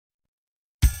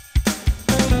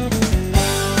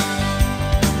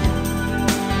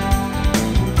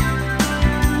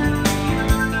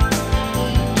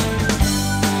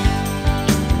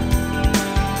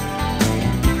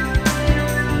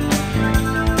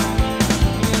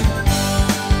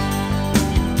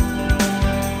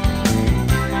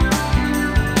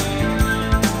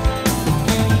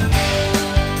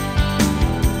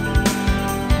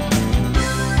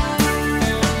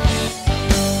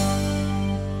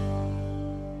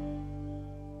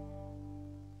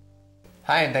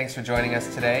Hi, and thanks for joining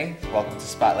us today. Welcome to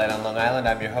Spotlight on Long Island.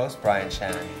 I'm your host, Brian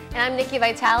Shannon. And I'm Nikki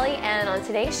Vitale, and on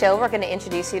today's show, we're going to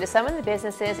introduce you to some of the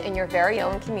businesses in your very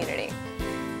own community.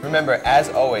 Remember, as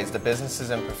always, the businesses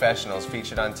and professionals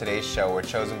featured on today's show were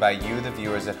chosen by you, the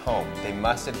viewers at home. They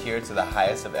must adhere to the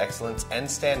highest of excellence and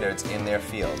standards in their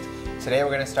field. Today, we're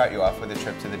going to start you off with a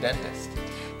trip to the dentist.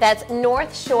 That's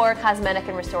North Shore Cosmetic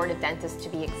and Restorative Dentist, to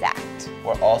be exact.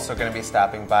 We're also going to be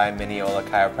stopping by Mineola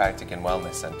Chiropractic and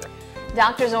Wellness Center.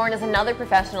 Dr. Zorn is another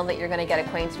professional that you're going to get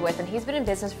acquainted with, and he's been in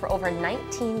business for over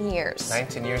 19 years.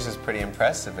 19 years is pretty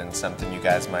impressive and something you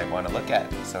guys might want to look at,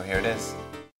 so here it is.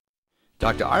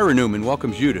 Dr. Ira Newman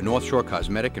welcomes you to North Shore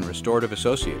Cosmetic and Restorative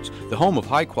Associates, the home of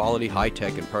high-quality,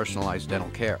 high-tech, and personalized dental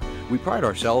care. We pride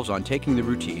ourselves on taking the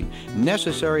routine,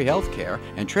 necessary health care,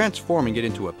 and transforming it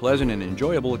into a pleasant and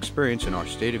enjoyable experience in our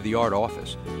state-of-the-art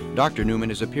office. Dr. Newman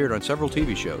has appeared on several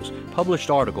TV shows,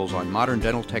 published articles on modern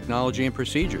dental technology and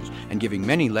procedures, and giving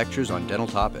many lectures on dental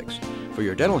topics. For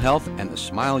your dental health and the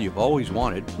smile you've always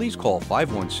wanted, please call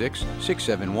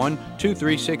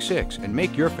 516-671-2366 and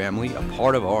make your family a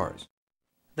part of ours.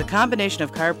 The combination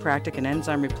of chiropractic and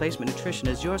enzyme replacement nutrition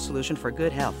is your solution for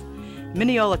good health.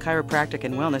 Mineola Chiropractic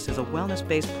and Wellness is a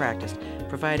wellness-based practice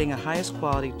providing a highest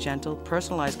quality, gentle,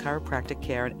 personalized chiropractic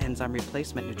care and enzyme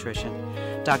replacement nutrition.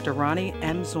 Dr. Ronnie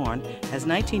M. Zorn has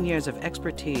 19 years of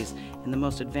expertise in the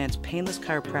most advanced painless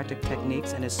chiropractic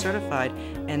techniques and is certified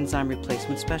enzyme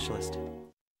replacement specialist.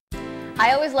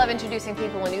 I always love introducing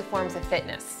people in new forms of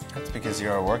fitness. That's because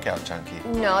you're a workout junkie.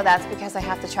 No, that's because I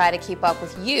have to try to keep up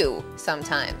with you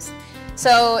sometimes.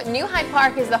 So New Hyde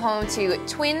Park is the home to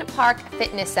Twin Park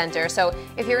Fitness Center. So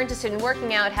if you're interested in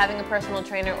working out, having a personal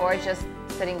trainer, or just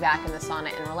sitting back in the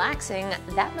sauna and relaxing,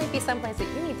 that might be someplace that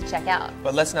you need to check out.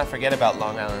 But let's not forget about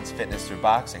Long Island's fitness through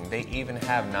boxing. They even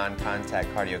have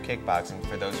non-contact cardio kickboxing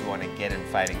for those who want to get in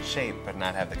fighting shape but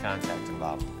not have the contact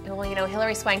involved. Well, you know,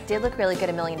 Hillary Swank did look really good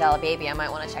at $1 Million Baby. I might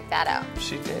want to check that out.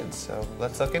 She did, so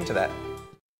let's look into that.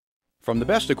 From the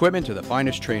best equipment to the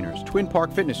finest trainers, Twin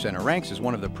Park Fitness Center ranks as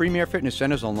one of the premier fitness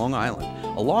centers on Long Island.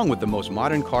 Along with the most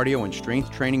modern cardio and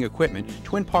strength training equipment,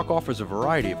 Twin Park offers a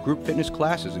variety of group fitness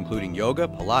classes including yoga,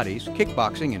 Pilates,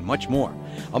 kickboxing, and much more.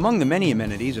 Among the many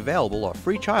amenities available are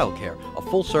free childcare, a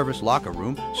full-service locker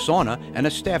room, sauna, and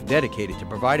a staff dedicated to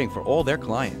providing for all their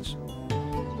clients.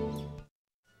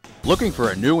 Looking for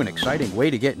a new and exciting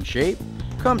way to get in shape?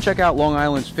 Come check out Long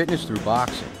Island's Fitness Through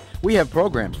Boxing. We have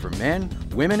programs for men,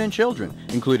 women, and children,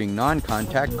 including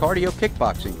non-contact cardio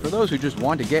kickboxing for those who just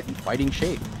want to get in fighting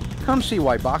shape. Come see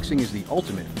why boxing is the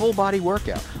ultimate full-body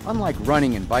workout. Unlike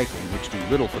running and biking, which do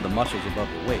little for the muscles above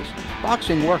the waist,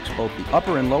 boxing works both the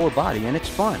upper and lower body, and it's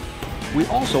fun. We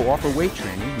also offer weight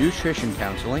training, nutrition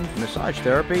counseling, massage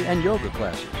therapy, and yoga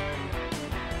classes.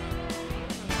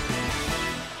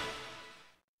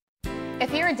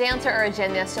 If you're a dancer or a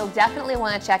gymnast, you'll definitely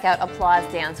want to check out Applause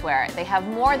Dancewear. They have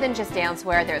more than just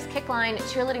dancewear. There's kickline,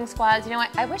 cheerleading squads. You know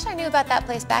what? I wish I knew about that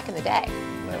place back in the day.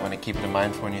 You might want to keep it in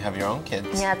mind for when you have your own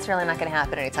kids. Yeah, it's really not going to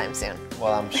happen anytime soon.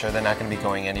 Well, I'm sure they're not going to be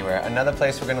going anywhere. Another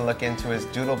place we're going to look into is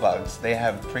Doodlebugs. They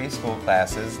have preschool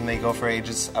classes, and they go for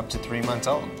ages up to 3 months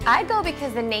old. I'd go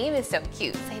because the name is so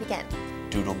cute. Say it again.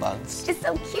 Doodlebugs. It's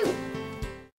so cute.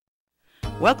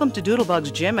 Welcome to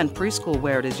Doodlebugs Gym and Preschool,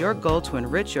 where it is your goal to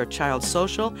enrich your child's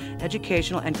social,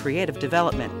 educational, and creative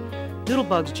development.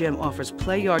 Doodlebugs Gym offers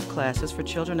play yard classes for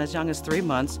children as young as 3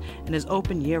 months and is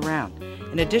open year-round.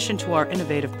 In addition to our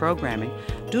innovative programming,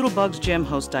 Doodlebugs Gym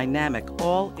hosts dynamic,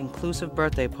 all-inclusive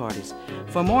birthday parties.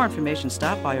 For more information,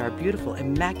 stop by our beautiful,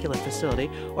 immaculate facility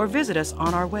or visit us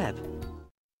on our web.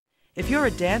 If you're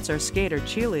a dancer, skater,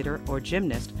 cheerleader, or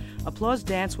gymnast, Applause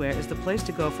Dancewear is the place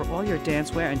to go for all your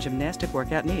dancewear and gymnastic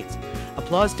workout needs.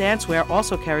 Applause Dancewear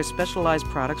also carries specialized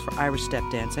products for Irish step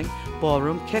dancing,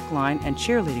 ballroom, kickline, and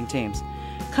cheerleading teams.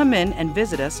 Come in and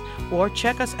visit us or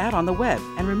check us out on the web.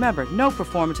 And remember, no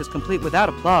performance is complete without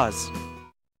applause.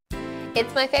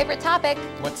 It's my favorite topic.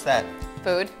 What's that?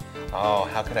 Food. Oh,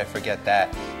 how could I forget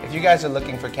that? If you guys are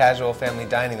looking for casual family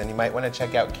dining, then you might want to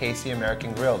check out Casey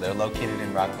American Grill. They're located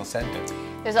in Rockville Center.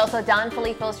 There's also Don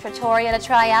Filippo's Trattoria to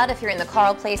try out if you're in the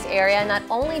Carl Place area. Not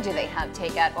only do they have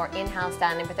takeout or in-house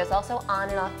dining, but there's also on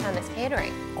and off-premise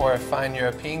catering. Or if fine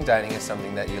European dining is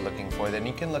something that you're looking for, then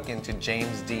you can look into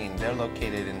James Dean. They're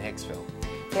located in Hicksville.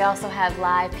 They also have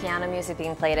live piano music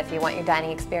being played if you want your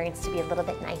dining experience to be a little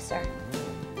bit nicer.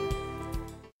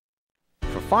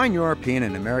 For fine European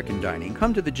and American dining,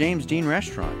 come to the James Dean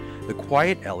Restaurant. The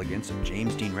quiet elegance of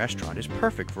James Dean Restaurant is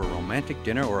perfect for a romantic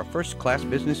dinner or a first-class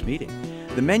business meeting.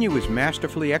 The menu is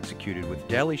masterfully executed with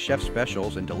daily chef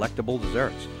specials and delectable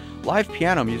desserts. Live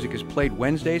piano music is played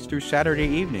Wednesdays through Saturday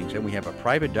evenings, and we have a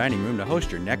private dining room to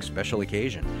host your next special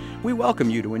occasion. We welcome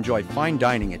you to enjoy fine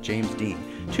dining at James Dean,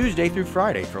 Tuesday through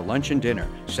Friday for lunch and dinner,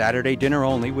 Saturday dinner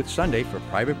only with Sunday for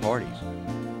private parties.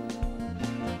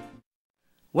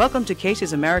 Welcome to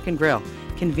Casey's American Grill.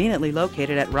 Conveniently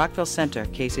located at Rockville Center,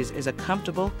 Casey's is a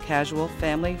comfortable, casual,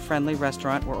 family-friendly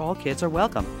restaurant where all kids are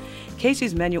welcome.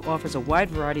 Casey's menu offers a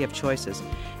wide variety of choices.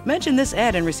 Mention this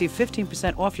ad and receive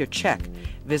 15% off your check.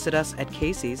 Visit us at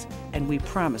Casey's, and we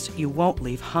promise you won't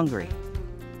leave hungry.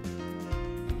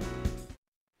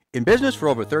 In business for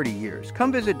over 30 years,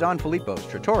 come visit Don Filippo's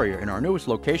Trattoria in our newest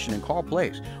location in Carl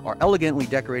Place. Our elegantly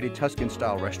decorated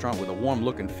Tuscan-style restaurant with a warm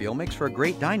look and feel makes for a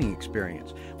great dining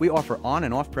experience. We offer on-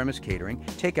 and off-premise catering,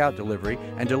 takeout delivery,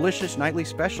 and delicious nightly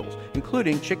specials,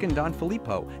 including chicken Don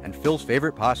Filippo and Phil's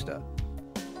favorite pasta.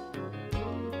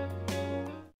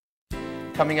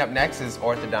 Coming up next is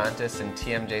orthodontist and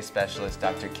TMJ specialist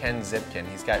Dr. Ken Zipkin.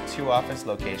 He's got 2 office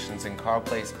locations in Carl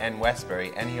Place and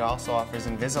Westbury, and he also offers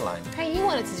Invisalign. Hey, you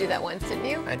wanted to do that once, didn't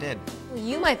you? I did. Well,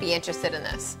 you might be interested in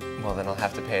this. Well, then I'll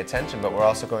have to pay attention, but we're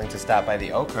also going to stop by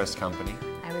the Oakhurst Company.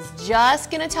 I was just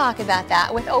going to talk about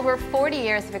that. With over 40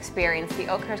 years of experience, the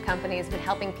Oakhurst Company has been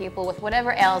helping people with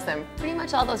whatever ails them. Pretty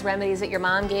much all those remedies that your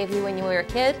mom gave you when you were a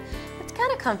kid. It's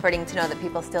kind of comforting to know that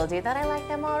people still do that. I like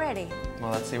them already.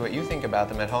 Well, let's see what you think about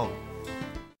them at home.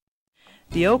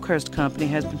 The Oakhurst Company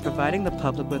has been providing the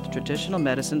public with traditional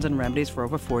medicines and remedies for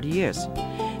over 40 years.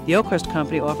 The Oakhurst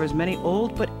Company offers many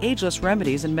old but ageless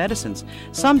remedies and medicines,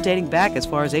 some dating back as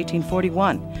far as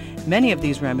 1841. Many of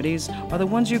these remedies are the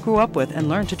ones you grew up with and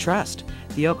learned to trust.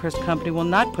 The Oakhurst Company will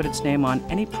not put its name on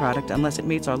any product unless it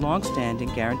meets our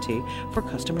long-standing guarantee for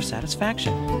customer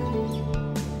satisfaction.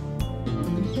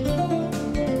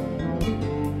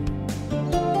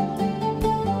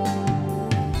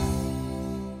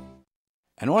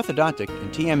 An orthodontic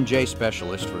and TMJ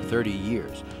specialist for 30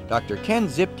 years, Dr. Ken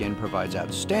Zipkin provides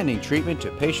outstanding treatment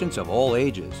to patients of all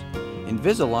ages.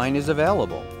 Invisalign is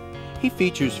available. He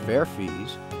features fair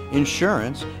fees,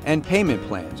 insurance, and payment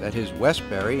plans at his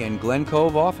Westbury and Glen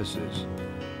Cove offices.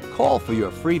 Call for your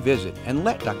free visit and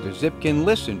let Dr. Zipkin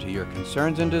listen to your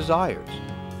concerns and desires.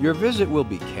 Your visit will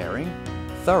be caring,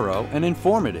 thorough, and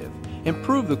informative.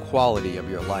 Improve the quality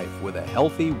of your life with a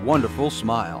healthy, wonderful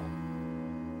smile.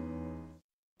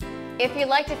 If you'd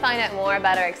like to find out more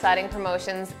about our exciting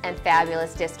promotions and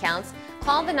fabulous discounts,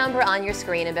 call the number on your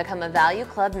screen and become a Value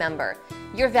Club member.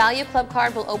 Your Value Club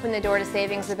card will open the door to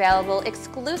savings available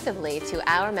exclusively to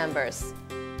our members.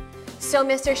 So,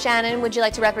 Mr. Shannon, would you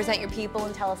like to represent your people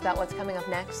and tell us about what's coming up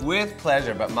next? With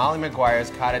pleasure, but Molly McGuire's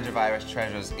Cottage of Irish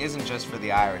Treasures isn't just for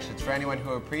the Irish. It's for anyone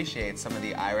who appreciates some of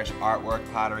the Irish artwork,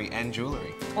 pottery, and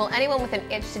jewelry. Well, anyone with an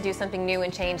itch to do something new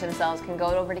and change themselves can go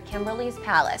over to Kimberly's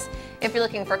Palace. If you're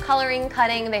looking for coloring,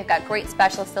 cutting, they've got great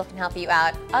specialists that can help you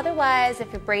out. Otherwise,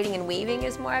 if your braiding and weaving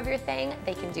is more of your thing,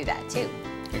 they can do that too.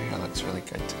 Your hair looks really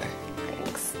good today.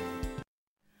 Thanks.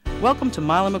 Welcome to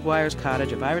Molly McGuire's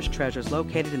Cottage of Irish Treasures,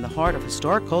 located in the heart of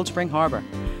historic Cold Spring Harbor.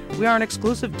 We are an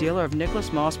exclusive dealer of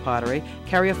Nicholas Moss pottery,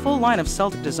 carry a full line of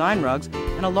Celtic design rugs,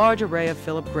 and a large array of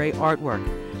Philip Gray artwork.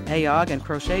 Ayog and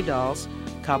crochet dolls,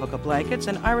 Kavaka blankets,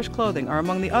 and Irish clothing are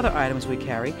among the other items we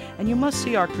carry, and you must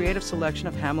see our creative selection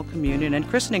of Hamel communion and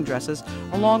christening dresses,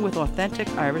 along with authentic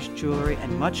Irish jewelry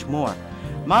and much more.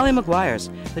 Molly McGuire's,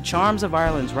 the charms of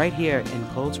Ireland's right here in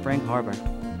Cold Spring Harbor.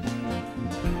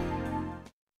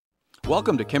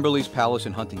 Welcome to Kimberly's Palace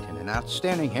in Huntington, an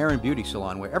outstanding hair and beauty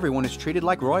salon where everyone is treated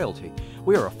like royalty.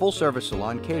 We are a full-service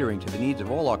salon catering to the needs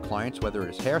of all our clients, whether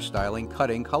it is hairstyling,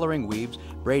 cutting, coloring weaves,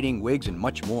 braiding, wigs, and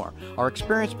much more. Our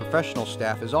experienced professional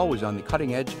staff is always on the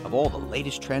cutting edge of all the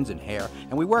latest trends in hair,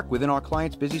 and we work within our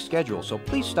clients' busy schedule, so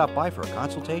please stop by for a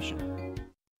consultation.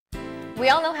 We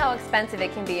all know how expensive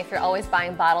it can be if you're always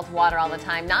buying bottled water all the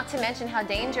time, not to mention how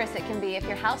dangerous it can be if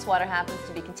your house water happens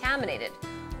to be contaminated.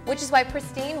 Which is why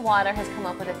Pristine Water has come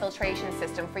up with a filtration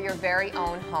system for your very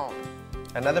own home.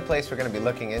 Another place we're going to be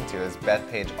looking into is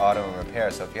Bethpage Auto and Repair,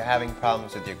 so if you're having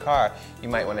problems with your car, you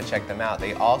might want to check them out.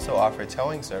 They also offer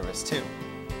towing service too.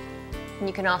 And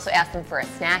you can also ask them for a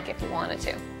snack if you wanted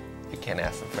to. You can't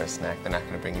ask them for a snack. They're not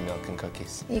going to bring you milk and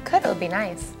cookies. You could, it would be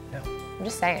nice. No. I'm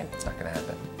just saying. It's not going to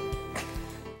happen.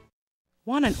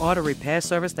 Want an auto repair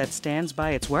service that stands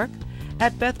by its work?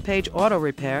 At Bethpage Auto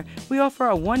Repair, we offer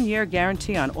a 1-year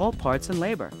guarantee on all parts and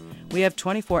labor. We have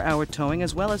 24-hour towing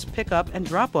as well as pickup and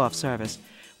drop-off service.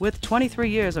 With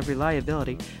 23 years of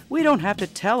reliability, we don't have to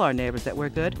tell our neighbors that we're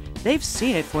good. They've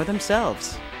seen it for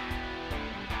themselves.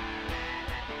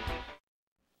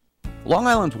 Long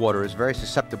Island's water is very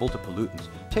susceptible to pollutants.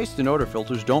 Taste and odor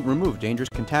filters don't remove dangerous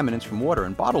contaminants from water,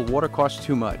 and bottled water costs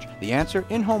too much. The answer?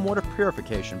 In-home water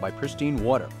purification by Pristine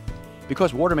Water.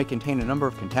 Because water may contain a number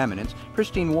of contaminants,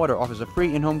 Pristine Water offers a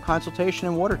free in-home consultation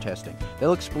and water testing.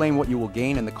 They'll explain what you will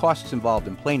gain and the costs involved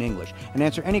in plain English, and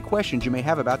answer any questions you may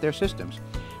have about their systems.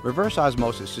 Reverse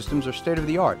osmosis systems are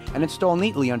state-of-the-art and install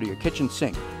neatly under your kitchen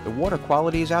sink. The water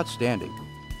quality is outstanding.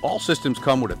 All systems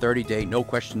come with a 30-day,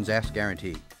 no-questions-asked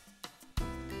guarantee.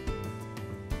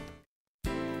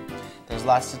 There's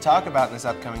lots to talk about in this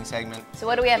upcoming segment. So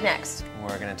what do we have next?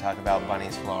 We're going to talk about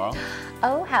Bunny's Floral.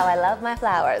 Oh, how I love my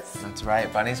flowers. That's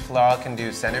right. Bunny's Floral can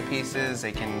do centerpieces.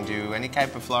 They can do any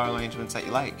type of floral arrangements that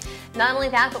you like. Not only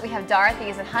that, but we have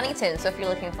Dorothy's in Huntington. So if you're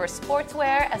looking for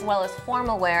sportswear as well as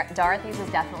formal wear, Dorothy's is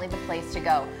definitely the place to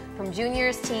go. From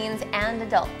juniors, teens, and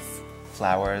adults.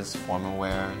 Flowers, formal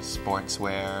wear,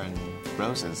 sportswear, and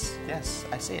roses. Yes,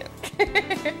 I see it.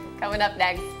 Coming up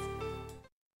next.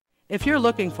 If you're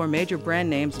looking for major brand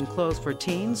names and clothes for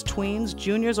teens, tweens,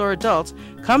 juniors, or adults,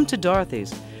 come to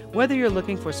Dorothy's. Whether you're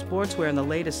looking for sportswear in the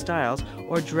latest styles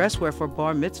or dresswear for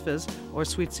bar mitzvahs or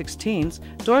sweet 16s,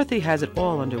 Dorothy has it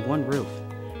all under one roof.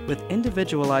 With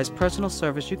individualized personal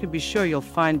service, you can be sure you'll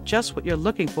find just what you're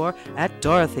looking for at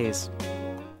Dorothy's.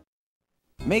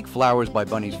 Make Flowers by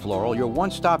Bunny's Floral your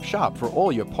one-stop shop for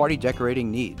all your party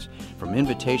decorating needs. From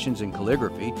invitations and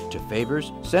calligraphy to favors,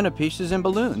 centerpieces, and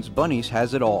balloons, Bunny's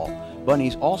has it all.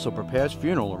 Bunny's also prepares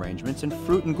funeral arrangements and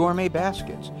fruit and gourmet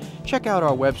baskets. Check out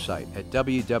our website at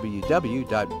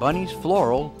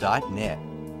www.bunniesfloral.net.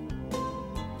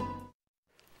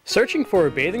 Searching for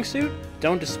a bathing suit?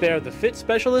 Don't despair, the fit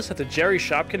specialist at the Jerry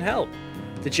Shop can help.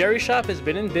 The Jerry Shop has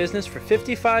been in business for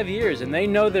 55 years and they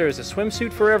know there is a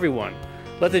swimsuit for everyone.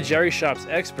 Let the Jerry Shop's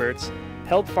experts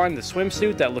help find the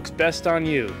swimsuit that looks best on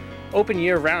you. Open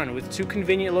year-round with 2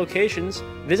 convenient locations,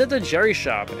 visit the Jerry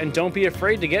Shop and don't be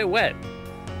afraid to get wet.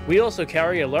 We also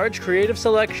carry a large creative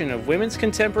selection of women's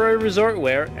contemporary resort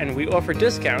wear and we offer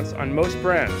discounts on most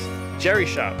brands. Jerry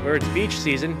Shop, where it's beach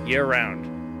season year-round.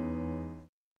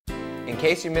 In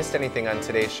case you missed anything on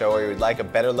today's show or you would like a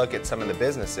better look at some of the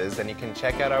businesses, then you can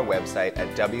check out our website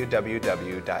at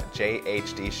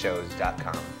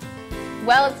www.jhdshows.com.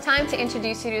 Well, it's time to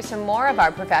introduce you to some more of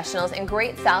our professionals, and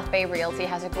Great South Bay Realty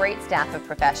has a great staff of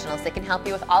professionals that can help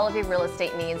you with all of your real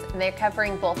estate needs, and they're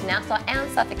covering both Nassau and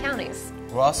Suffolk counties.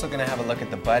 We're also going to have a look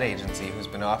at the Bud Agency, who's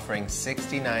been offering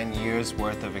 69 years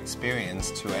worth of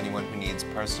experience to anyone who needs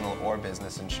personal or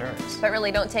business insurance. But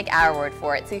really, don't take our word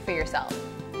for it. See for yourself.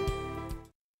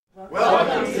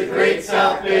 Welcome to Great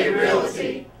South Bay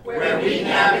Realty, where we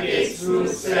navigate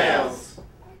smooth sales.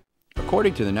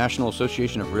 According to the National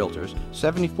Association of Realtors,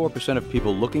 74% of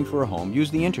people looking for a home use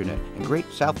the internet, and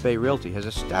Great South Bay Realty has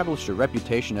established a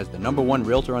reputation as the #1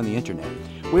 realtor on the internet.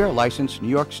 We are licensed New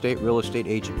York State real estate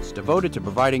agents devoted to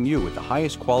providing you with the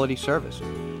highest quality service.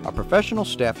 Our professional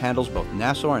staff handles both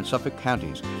Nassau and Suffolk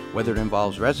counties, whether it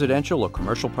involves residential or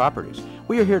commercial properties.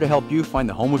 We are here to help you find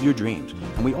the home of your dreams,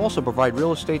 and we also provide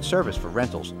real estate service for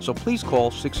rentals, so please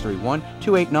call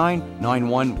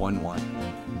 631-289-9111.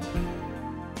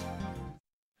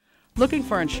 Looking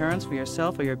for insurance for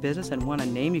yourself or your business and want a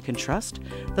name you can trust?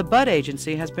 The Bud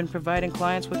Agency has been providing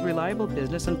clients with reliable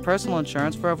business and personal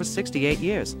insurance for over 68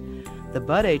 years. The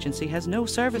Bud Agency has no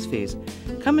service fees.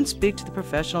 Come and speak to the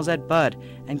professionals at Bud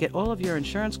and get all of your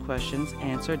insurance questions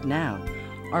answered now.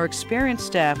 Our experienced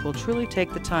staff will truly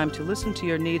take the time to listen to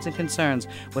your needs and concerns,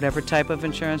 whatever type of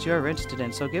insurance you're interested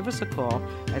in. So give us a call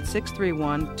at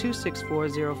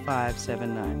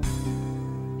 631-264-0579.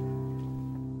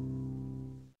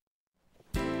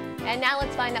 And now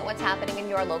let's find out what's happening in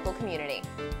your local community.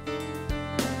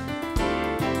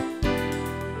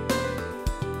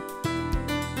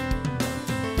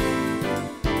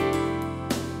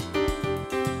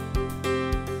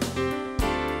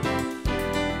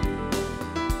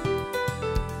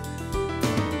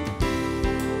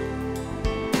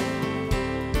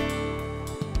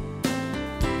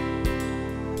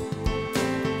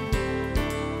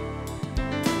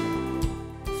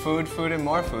 Food, food, and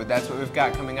more food. That's what we've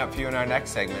got coming up for you in our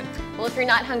next segment. Well, if you're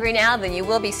not hungry now, then you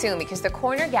will be soon, because the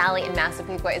Corner Galley in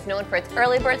Massapequa is known for its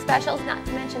early bird specials, not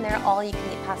to mention their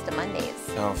all-you-can-eat pasta Mondays.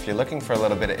 So if you're looking for a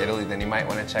little bit of Italy, then you might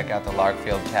want to check out the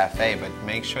Larkfield Cafe, but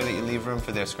make sure that you leave room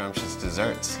for their scrumptious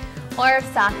desserts. Or if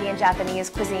sake and Japanese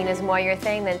cuisine is more your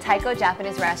thing, then Taiko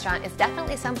Japanese Restaurant is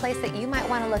definitely someplace that you might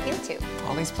want to look into.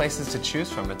 All these places to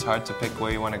choose from, it's hard to pick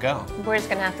where you want to go. We're just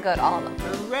going to have to go to all of them.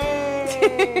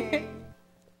 Hooray!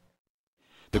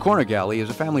 The Corner Galley is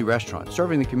a family restaurant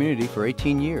serving the community for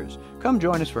 18 years. Come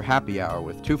join us for happy hour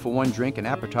with 2-for-1 drink and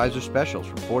appetizer specials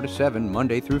from 4 to 7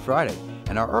 Monday through Friday,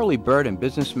 and our early bird and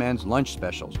businessman's lunch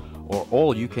specials. or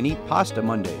all-you-can-eat pasta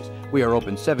Mondays. We are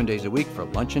open 7 days a week for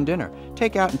lunch and dinner.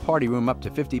 Takeout and party room up to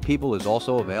 50 people is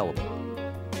also available.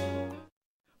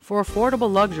 For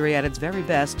affordable luxury at its very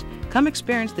best, come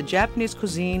experience the Japanese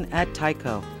cuisine at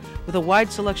Taiko. With a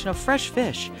wide selection of fresh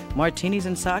fish, martinis,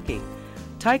 and sake.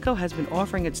 Taiko has been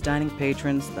offering its dining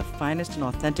patrons the finest and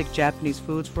authentic Japanese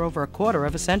foods for over a quarter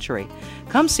of a century.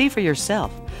 Come see for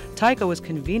yourself. Taiko is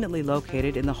conveniently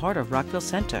located in the heart of Rockville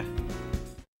Center.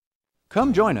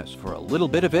 Come join us for a little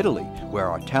bit of Italy, where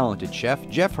our talented chef,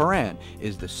 Jeff Horan,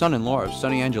 is the son-in-law of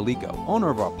Sonny Angelico,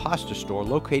 owner of our pasta store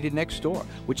located next door,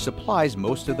 which supplies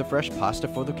most of the fresh pasta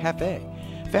for the cafe.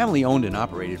 Family owned and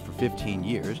operated for 15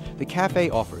 years, the cafe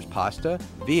offers pasta,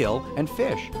 veal, and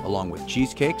fish, along with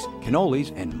cheesecakes,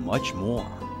 cannolis, and much more.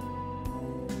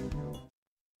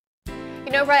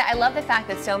 You know, Brian, I love the fact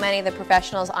that so many of the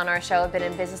professionals on our show have been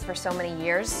in business for so many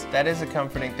years. That is a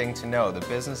comforting thing to know. The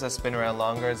business that's been around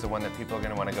longer is the one that people are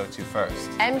going to want to go to first.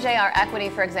 MJR Equity,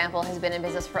 for example, has been in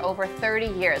business for over 30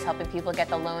 years, helping people get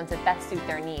the loans that best suit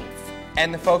their needs.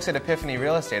 And the folks at Epiphany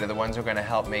Real Estate are the ones who are going to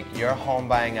help make your home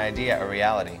buying idea a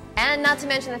reality. And not to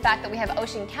mention the fact that we have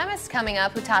Ocean Chemists coming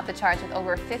up who top the charts with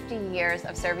over 50 years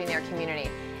of serving their community.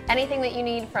 Anything that you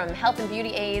need, from health and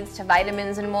beauty aids to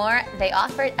vitamins and more, they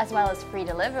offer it, as well as free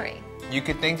delivery. You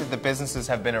could think that the businesses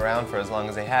have been around for as long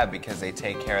as they have because they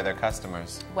take care of their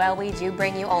customers. Well, we do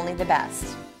bring you only the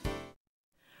best.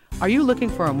 Are you looking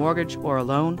for a mortgage or a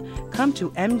loan? Come to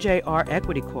MJR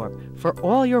Equity Corp for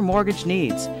all your mortgage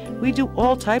needs. We do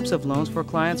all types of loans for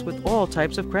clients with all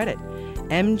types of credit.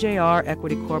 MJR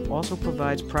Equity Corp also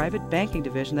provides private banking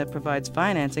division that provides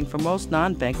financing for most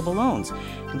non-bankable loans,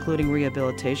 including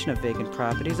rehabilitation of vacant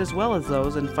properties as well as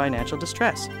those in financial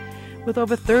distress. With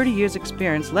over 30 years'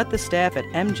 experience, let the staff at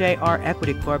MJR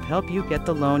Equity Corp help you get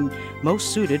the loan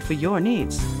most suited for your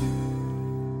needs.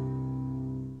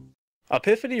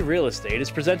 Epiphany Real Estate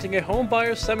is presenting a home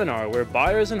buyer seminar where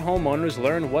buyers and homeowners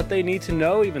learn what they need to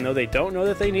know even though they don't know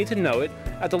that they need to know it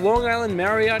at the Long Island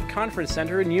Marriott Conference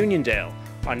Center in Uniondale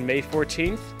on May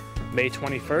 14th, May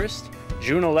 21st,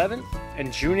 June 11th,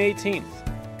 and June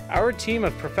 18th. Our team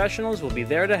of professionals will be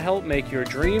there to help make your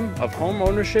dream of home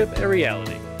ownership a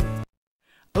reality.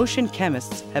 Ocean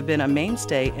Chemists have been a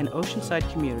mainstay in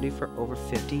Oceanside community for over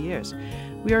 50 years.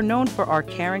 We are known for our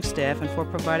caring staff and for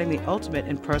providing the ultimate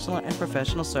in personal and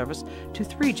professional service to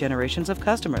 3 generations of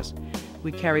customers.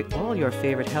 We carry all your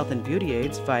favorite health and beauty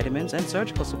aids, vitamins, and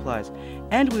surgical supplies,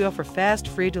 and we offer fast,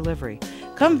 free delivery.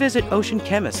 Come visit Ocean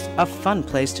Chemists, a fun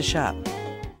place to shop.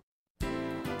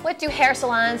 What do hair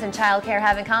salons and childcare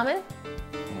have in common?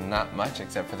 Not much,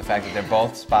 except for the fact that they're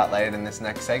both spotlighted in this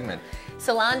next segment.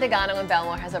 Salon Degano in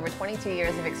Belmore has over 22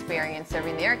 years of experience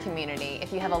serving their community.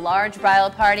 If you have a large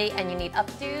bridal party and you need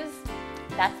updos,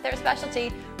 that's their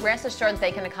specialty. Rest assured that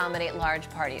they can accommodate large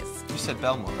parties. You said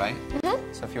Belmore, right?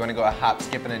 Mm-hmm. So if you want to go a hop,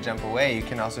 skip, and a jump away, you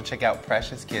can also check out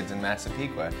Precious Kids in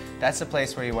Massapequa. That's the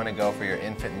place where you want to go for your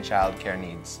infant and child care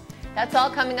needs. That's all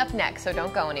coming up next, so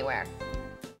don't go anywhere.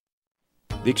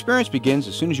 The experience begins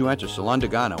as soon as you enter Salon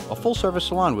Degano, a full-service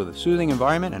salon with a soothing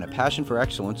environment and a passion for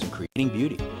excellence in creating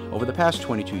beauty. Over the past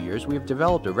 22 years, we have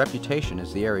developed a reputation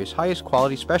as the area's highest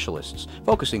quality specialists,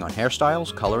 focusing on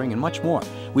hairstyles, coloring, and much more.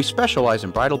 We specialize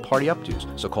in bridal party updos,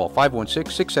 so call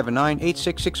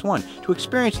 516-679-8661 to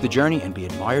experience the journey and be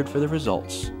admired for the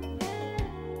results.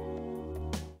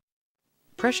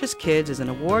 Precious Kids is an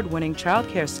award-winning child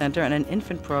care center and an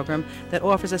infant program that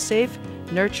offers a safe,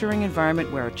 nurturing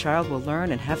environment where a child will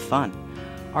learn and have fun.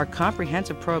 Our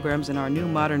comprehensive programs in our new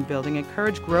modern building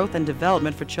encourage growth and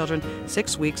development for children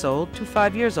 6 weeks old to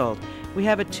 5 years old. We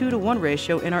have a 2-to-1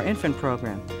 ratio in our infant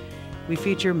program. We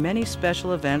feature many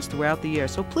special events throughout the year,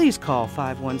 so please call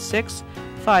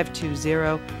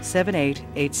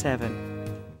 516-520-7887.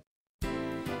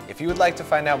 If you would like to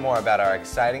find out more about our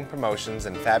exciting promotions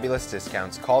and fabulous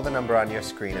discounts, call the number on your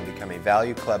screen and become a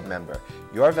Value Club member.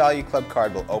 Your Value Club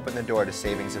card will open the door to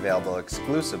savings available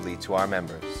exclusively to our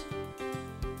members.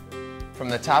 From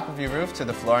the top of your roof to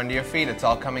the floor under your feet, it's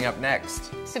all coming up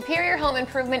next. Superior Home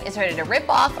Improvement is ready to rip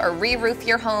off or re-roof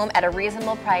your home at a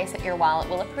reasonable price that your wallet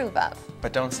will approve of.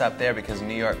 But don't stop there, because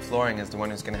New York Flooring is the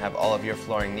one who's going to have all of your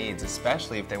flooring needs,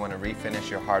 especially if they want to refinish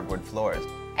your hardwood floors.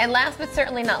 And last but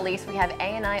certainly not least, we have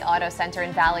A&I Auto Center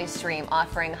in Valley Stream,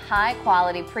 offering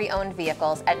high-quality pre-owned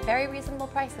vehicles at very reasonable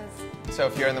prices. So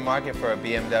if you're in the market for a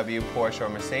BMW, Porsche, or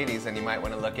Mercedes, then you might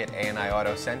want to look at A&I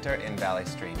Auto Center in Valley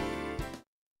Stream.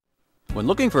 When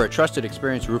looking for a trusted,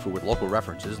 experienced roofer with local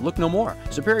references, look no more.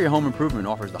 Superior Home Improvement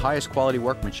offers the highest quality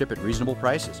workmanship at reasonable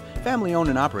prices. Family owned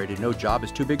and operated, no job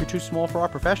is too big or too small for our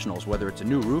professionals, whether it's a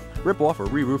new roof, rip-off, or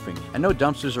re-roofing, and no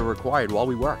dumpsters are required while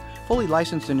we work. Fully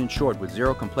licensed and insured with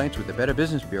zero complaints with the Better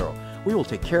Business Bureau. We will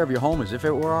take care of your home as if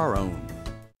it were our own.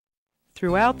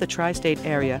 Throughout the tri-state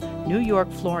area, New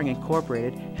York Flooring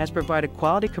Incorporated has provided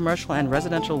quality commercial and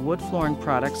residential wood flooring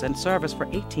products and service for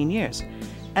 18 years.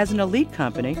 As an elite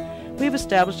company, we have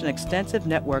established an extensive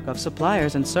network of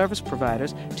suppliers and service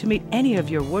providers to meet any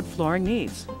of your wood flooring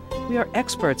needs. We are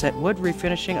experts at wood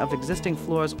refinishing of existing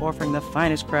floors, offering the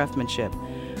finest craftsmanship.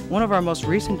 One of our most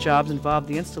recent jobs involved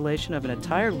the installation of an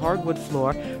entire hardwood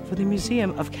floor for the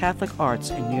Museum of Catholic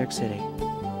Arts in New York City.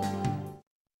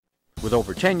 With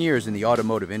over 10 years in the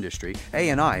automotive industry,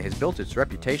 A&I has built its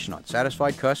reputation on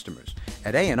satisfied customers.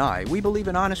 At A&I, we believe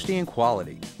in honesty and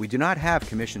quality. We do not have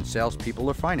commissioned salespeople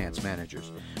or finance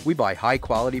managers. We buy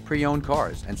high-quality pre-owned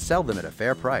cars and sell them at a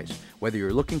fair price. Whether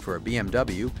you're looking for a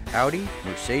BMW, Audi,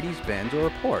 Mercedes-Benz, or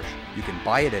a Porsche, you can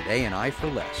buy it at A&I for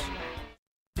less.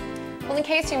 Well, in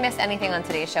case you missed anything on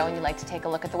today's show and you'd like to take a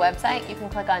look at the website, you can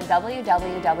click on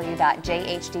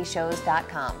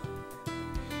www.jhdshows.com.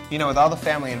 You know, with all the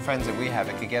family and friends that we have,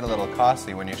 it could get a little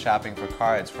costly when you're shopping for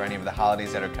cards for any of the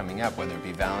holidays that are coming up, whether it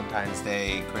be Valentine's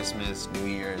Day, Christmas, New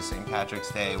Year's, St. Patrick's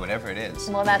Day, whatever it is.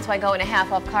 Well, that's why going to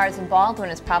half-off cards in Baldwin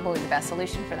is probably the best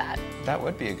solution for that. That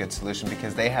would be a good solution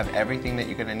because they have everything that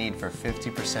you're going to need for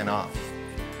 50% off.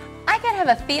 I could have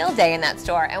a field day in that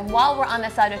store, and while we're on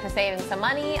the subject of saving some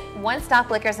money, One Stop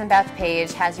Liquors in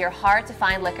Bethpage has your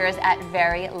hard-to-find liquors at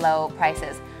very low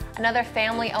prices. Another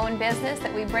family-owned business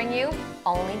that we bring you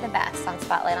only the best on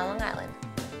Spotlight on Long Island.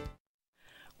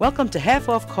 Welcome to Half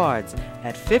Off Cards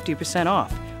at 50%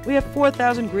 off. We have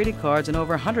 4,000 greeting cards and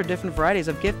over 100 different varieties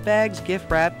of gift bags, gift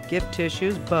wrap, gift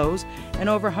tissues, bows, and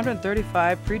over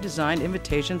 135 pre-designed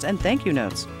invitations and thank you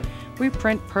notes. We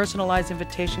print personalized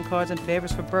invitation cards and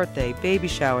favors for birthday, baby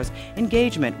showers,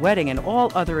 engagement, wedding, and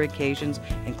all other occasions,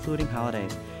 including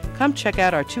holidays. Come check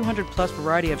out our 200-plus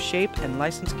variety of shaped and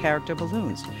licensed character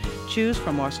balloons. Choose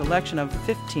from our selection of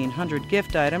 1,500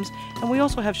 gift items, and we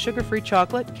also have sugar-free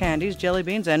chocolate, candies, jelly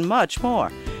beans, and much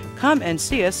more. Come and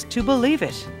see us to believe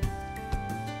it.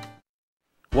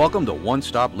 Welcome to One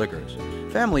Stop Liquors,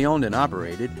 family-owned and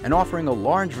operated, and offering a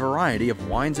large variety of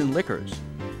wines and liquors.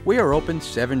 We are open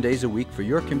 7 days a week for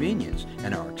your convenience,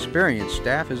 and our experienced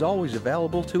staff is always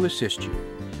available to assist you.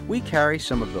 We carry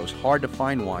some of those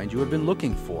hard-to-find wines you have been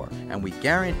looking for, and we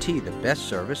guarantee the best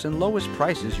service and lowest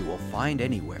prices you will find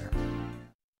anywhere.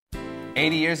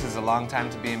 80 years is a long time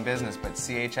to be in business, but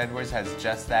C.H. Edwards has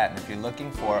just that. And if you're looking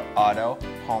for auto,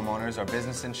 homeowners, or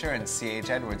business insurance, C.H.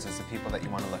 Edwards is the people that you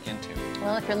want to look into.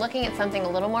 Well, if you're looking at something a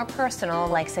little more personal,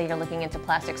 like say you're looking into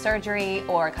plastic surgery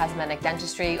or cosmetic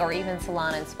dentistry or even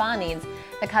salon and spa needs,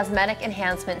 the Cosmetic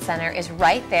Enhancement Center is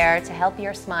right there to help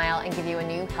your smile and give you a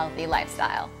new healthy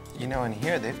lifestyle. You know, in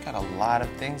here they've got a lot of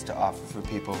things to offer for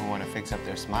people who want to fix up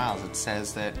their smiles. It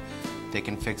says that they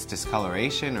can fix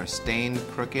discoloration or stained,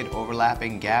 crooked,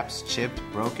 overlapping, gaps, chipped,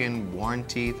 broken, worn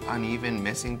teeth, uneven,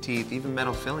 missing teeth, even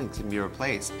metal fillings can be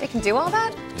replaced. They can do all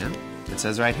that? Yeah. It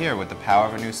says right here, with the power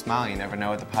of a new smile, you never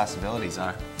know what the possibilities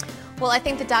are. Well, I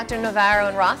think that Dr. Navarro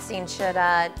and Rothstein should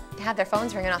have their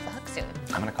phones ringing off the hook soon.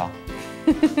 I'm gonna call.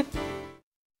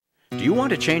 Do you want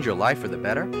to change your life for the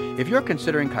better? If you're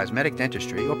considering cosmetic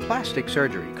dentistry or plastic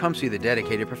surgery, come see the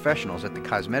dedicated professionals at the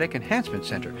Cosmetic Enhancement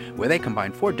Center, where they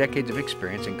combine 4 decades of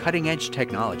experience in cutting-edge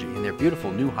technology in their beautiful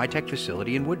new high-tech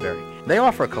facility in Woodbury. They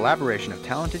offer a collaboration of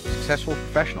talented, successful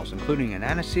professionals, including an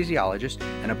anesthesiologist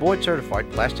and a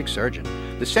board-certified plastic surgeon.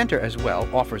 The center as well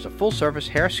offers a full-service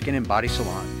hair, skin, and body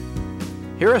salon.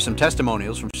 Here are some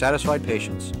testimonials from satisfied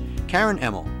patients. Karen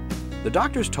Emmel. The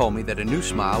doctors told me that a new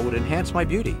smile would enhance my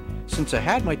beauty. Since I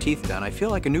had my teeth done, I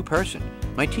feel like a new person.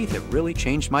 My teeth have really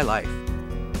changed my life.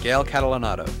 Gail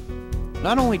Catalanato.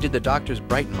 Not only did the doctors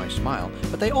brighten my smile,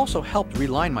 but they also helped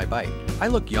reline my bite. I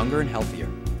look younger and healthier.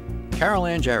 Carol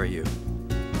Ann Jariu.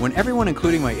 When everyone,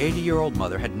 including my 80-year-old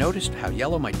mother, had noticed how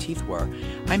yellow my teeth were,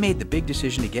 I made the big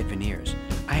decision to get veneers.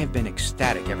 I have been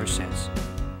ecstatic ever since.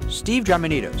 Steve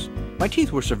Dramanitos. My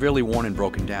teeth were severely worn and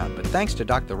broken down, but thanks to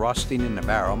Dr. Rothstein and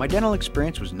Navarro, my dental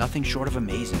experience was nothing short of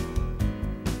amazing.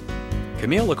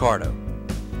 Camille Liccardo.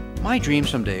 My dream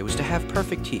someday was to have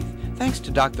perfect teeth. Thanks to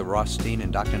Dr. Rothstein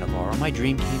and Dr. Navarro, my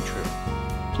dream came true.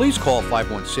 Please call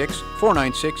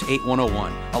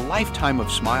 516-496-8101. A lifetime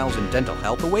of smiles and dental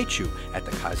health awaits you at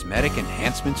the Cosmetic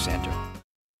Enhancement Center.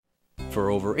 For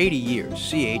over 80 years,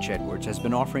 C.H. Edwards has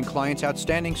been offering clients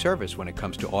outstanding service when it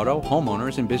comes to auto,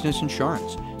 homeowners, and business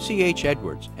insurance. C.H.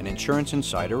 Edwards, an insurance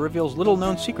insider, reveals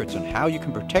little-known secrets on how you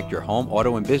can protect your home,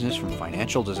 auto, and business from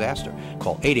financial disaster.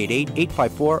 Call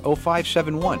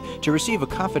 888-854-0571 to receive a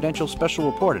confidential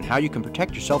special report on how you can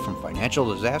protect yourself from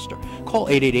financial disaster. Call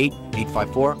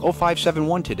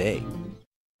 888-854-0571 today.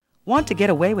 Want to get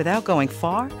away without going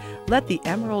far? Let the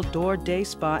Emerald Door Day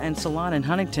Spa and Salon in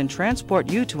Huntington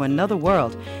transport you to another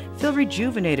world. Feel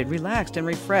rejuvenated, relaxed, and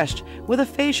refreshed with a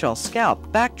facial,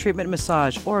 scalp, back treatment,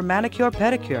 massage, or manicure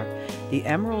pedicure. The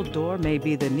Emerald Door may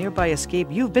be the nearby escape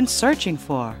you've been searching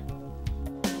for.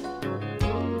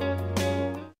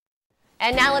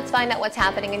 And now let's find out what's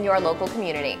happening in your local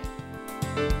community.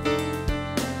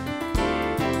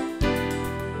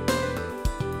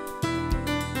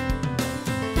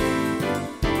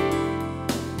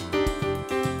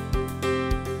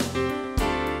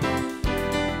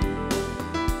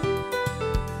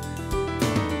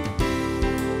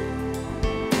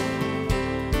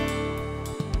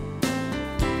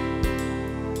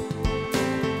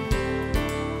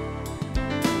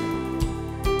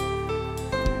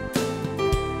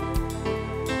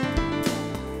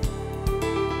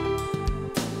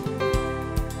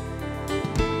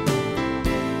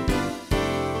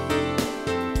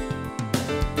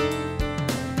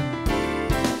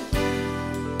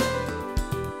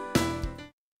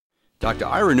 Dr.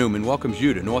 Ira Newman welcomes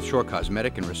you to North Shore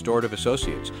Cosmetic and Restorative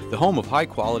Associates, the home of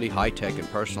high-quality, high-tech,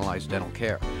 and personalized dental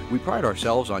care. We pride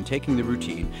ourselves on taking the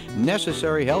routine,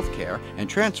 necessary health care, and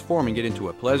transforming it into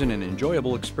a pleasant and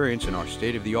enjoyable experience in our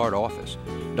state-of-the-art office.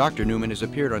 Dr. Newman has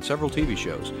appeared on several TV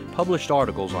shows, published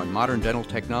articles on modern dental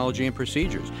technology and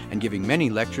procedures, and giving many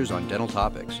lectures on dental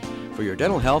topics. For your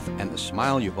dental health and the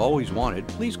smile you've always wanted,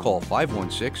 please call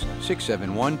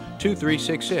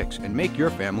 516-671-2366 and make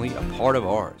your family a part of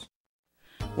ours.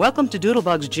 Welcome to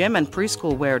Doodlebug's Gym and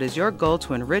Preschool, where it is your goal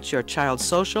to enrich your child's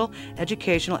social,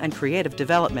 educational, and creative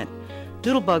development.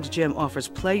 Doodlebug's Gym offers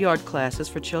play yard classes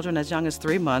for children as young as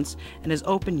 3 months and is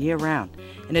open year-round.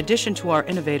 In addition to our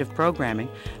innovative programming,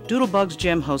 Doodlebug's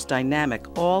Gym hosts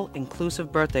dynamic,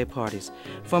 all-inclusive birthday parties.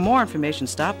 For more information,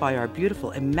 stop by our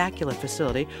beautiful, immaculate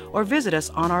facility or visit us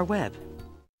on our web.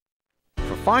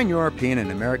 For fine European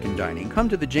and American dining, come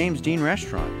to the James Dean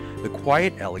Restaurant. The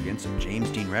quiet elegance of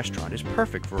James Dean Restaurant is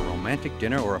perfect for a romantic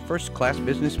dinner or a first-class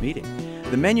business meeting.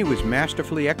 The menu is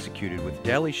masterfully executed with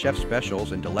deli chef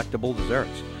specials and delectable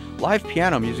desserts. Live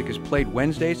piano music is played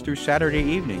Wednesdays through Saturday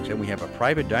evenings, and we have a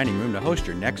private dining room to host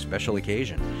your next special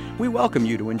occasion. We welcome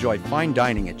you to enjoy fine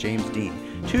dining at James Dean,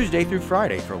 Tuesday through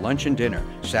Friday for lunch and dinner,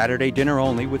 Saturday dinner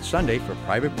only with Sunday for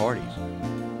private parties.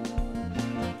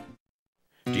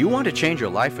 Do you want to change your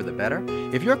life for the better?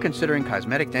 If you're considering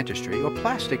cosmetic dentistry or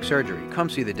plastic surgery, come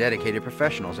see the dedicated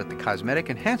professionals at the Cosmetic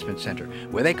Enhancement Center,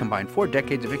 where they combine 4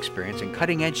 decades of experience in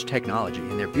cutting-edge technology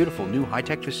in their beautiful new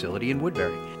high-tech facility in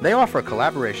Woodbury. They offer a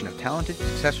collaboration of talented,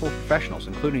 successful professionals,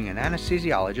 including an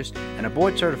anesthesiologist and a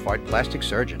board-certified plastic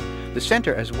surgeon. The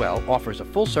center as well offers a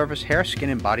full-service hair, skin,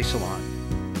 and body salon.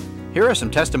 Here are some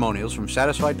testimonials from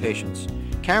satisfied patients.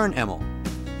 Karen Emmel: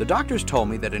 the doctors told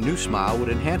me that a new smile would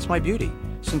enhance my beauty.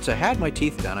 Since I had my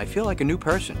teeth done, I feel like a new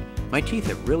person. My teeth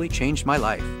have really changed my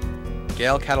life.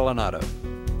 Gail Catalanato: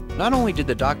 not only did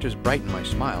the doctors brighten my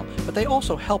smile, but they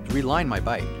also helped reline my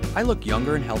bite. I look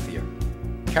younger and healthier.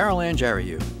 Carol Ann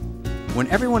Jariu: when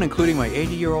everyone, including my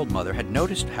 80-year-old mother, had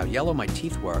noticed how yellow my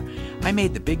teeth were, I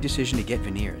made the big decision to get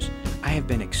veneers. I have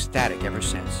been ecstatic ever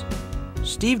since.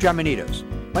 Steve Dramanitos: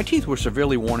 my teeth were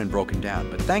severely worn and broken down,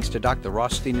 but thanks to Dr.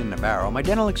 Rothstein and Navarro, my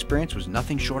dental experience was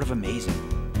nothing short of amazing.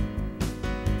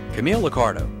 Camille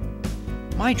Liccardo: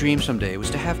 my dream someday was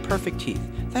to have perfect teeth.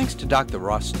 Thanks to Dr.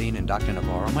 Rothstein and Dr.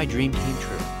 Navarro, my dream came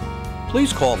true.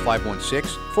 Please call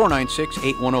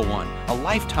 516-496-8101. A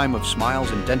lifetime of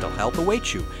smiles and dental health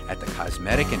awaits you at the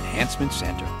Cosmetic Enhancement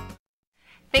Center.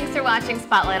 Thanks for watching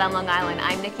Spotlight on Long Island.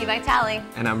 I'm Nikki Vitale.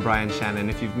 And I'm Brian Shannon.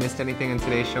 If you've missed anything in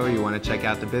today's show or you want to check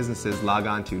out the businesses, log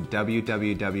on to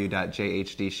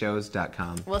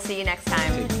www.jhdshows.com. We'll see you next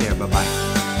time. Take care.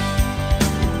 Bye-bye.